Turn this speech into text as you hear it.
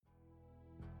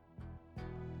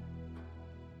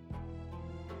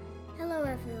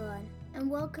everyone, and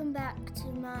welcome back to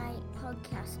my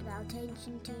podcast about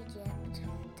ancient Egypt.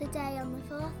 Today on the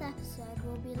fourth episode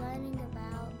we'll be learning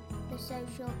about the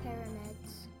social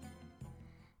pyramids.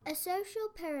 A social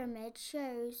pyramid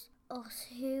shows us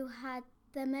who had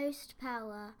the most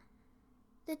power.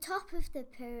 The top of the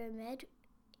pyramid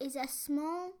is a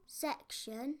small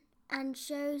section and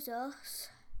shows us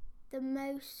the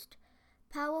most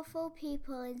powerful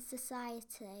people in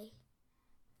society.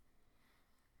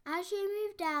 As you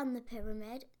move down the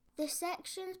pyramid, the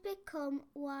sections become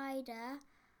wider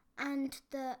and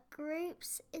the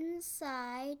groups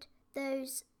inside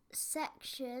those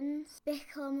sections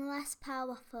become less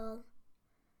powerful.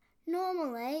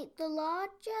 Normally, the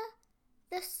larger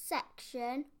the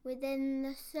section within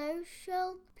the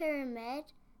social pyramid,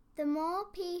 the more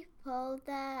people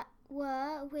there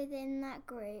were within that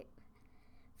group.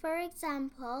 For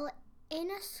example, in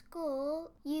a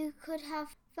school, you could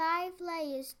have 5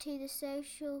 layers to the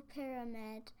social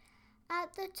pyramid.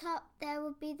 At the top there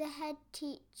would be the head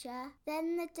teacher,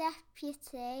 then the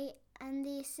deputy and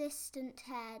the assistant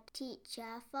head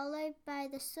teacher, followed by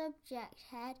the subject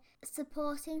head,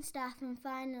 supporting staff, and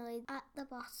finally at the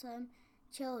bottom,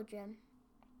 children.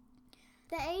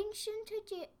 The ancient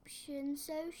Egyptian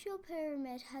social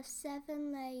pyramid has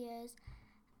 7 layers.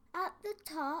 At the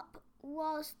top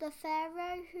was the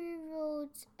pharaoh who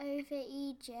ruled over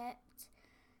Egypt,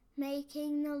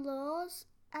 making the laws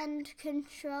and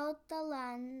controlled the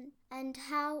land and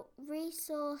how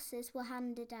resources were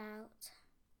handed out.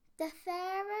 The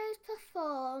pharaohs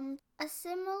performed a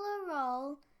similar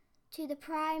role to the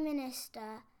prime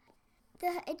minister.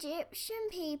 The Egyptian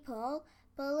people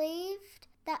believed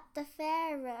that the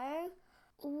pharaoh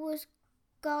was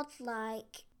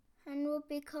godlike and would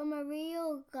become a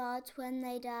real god when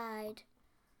they died.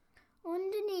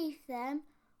 Underneath them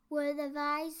were the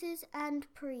viziers and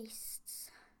priests.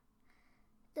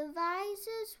 The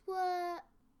viziers were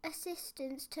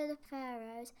assistants to the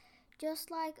pharaohs, just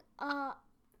like our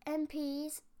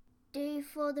MPs do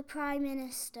for the Prime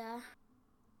Minister.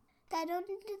 Then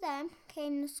under them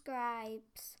came the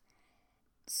scribes.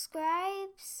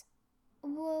 Scribes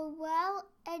were well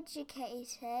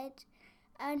educated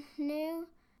and knew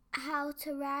how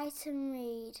to write and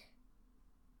read.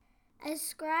 A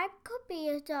scribe could be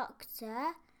a doctor,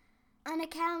 an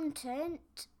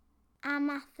accountant, a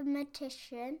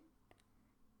mathematician,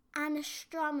 an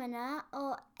astronomer,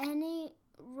 or any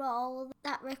role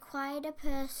that required a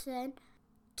person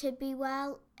to be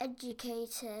well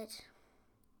educated.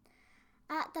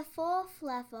 At the 4th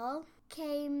level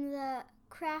came the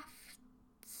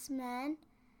craftsmen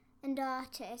and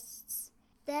artists.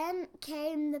 Then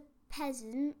came the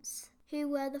peasants, who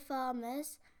were the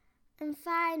farmers, and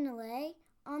finally,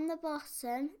 on the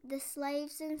bottom, the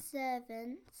slaves and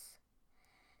servants.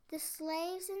 The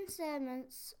slaves and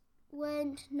servants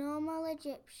weren't normal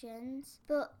Egyptians,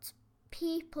 but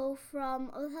people from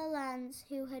other lands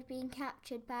who had been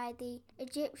captured by the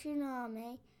Egyptian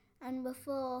army and were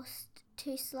forced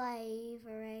to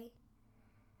slavery.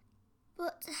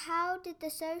 But how did the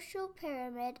social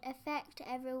pyramid affect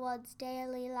everyone's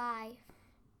daily life?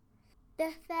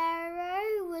 The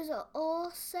pharaoh was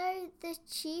also the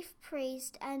chief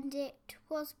priest, and it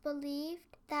was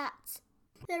believed that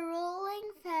the ruling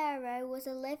pharaoh was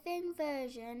a living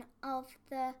version of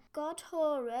the god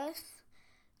Horus,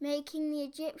 making the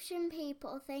Egyptian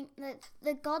people think that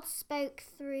the gods spoke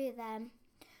through them.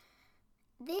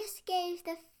 This gave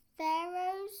the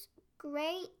pharaohs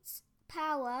great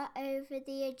power over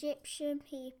the Egyptian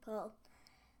people.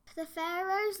 The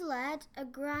pharaohs led a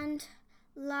grand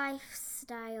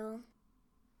lifestyle.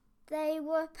 They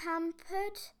were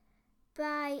pampered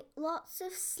by lots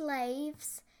of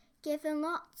slaves, given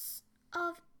lots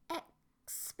of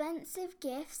expensive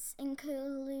gifts,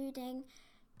 including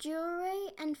jewelry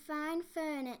and fine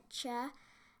furniture,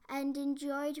 and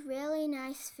enjoyed really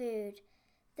nice food.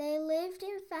 They lived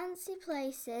in fancy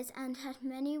places and had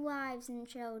many wives and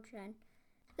children.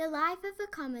 The life of a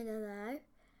commoner, though,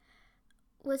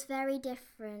 was very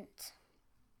different.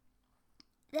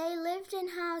 They lived in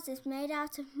houses made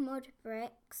out of mud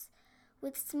bricks,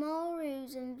 with small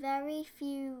roofs and very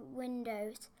few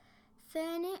windows.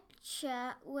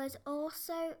 Furniture was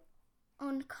also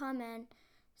uncommon,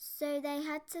 so they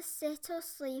had to sit or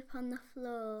sleep on the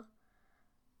floor.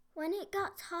 When it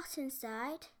got hot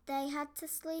inside, they had to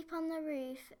sleep on the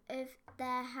roof of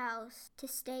their house to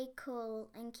stay cool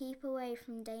and keep away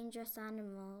from dangerous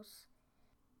animals.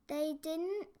 They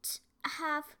didn't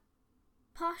have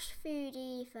posh food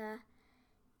either.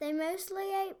 They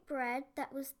mostly ate bread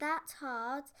that was that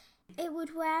hard it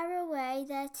would wear away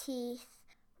their teeth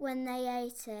when they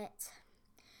ate it.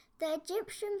 The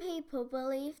Egyptian people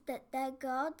believed that their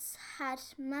gods had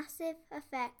massive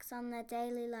effects on their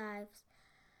daily lives.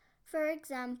 For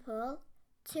example,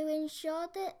 to ensure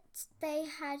that they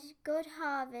had good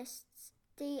harvests,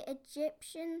 the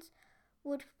Egyptians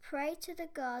would pray to the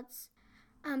gods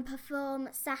and perform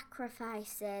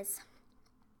sacrifices.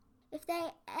 If they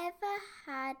ever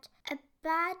had a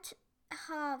bad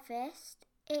harvest,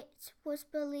 it was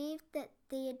believed that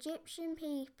the Egyptian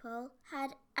people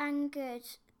had angered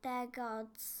their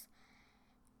gods.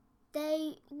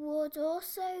 They would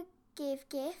also give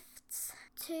gifts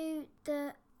to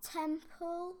the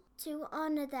temple to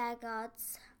honour their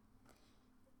gods.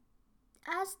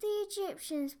 As the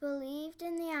Egyptians believed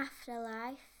in the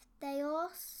afterlife, they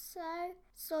also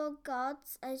saw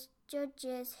gods as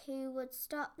judges who would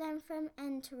stop them from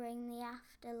entering the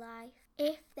afterlife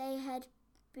if they had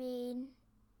been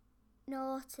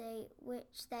naughty,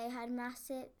 which they had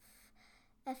massive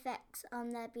effects on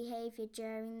their behaviour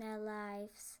during their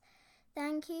lives.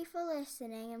 Thank you for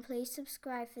listening, and please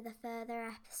subscribe for the further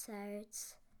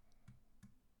episodes.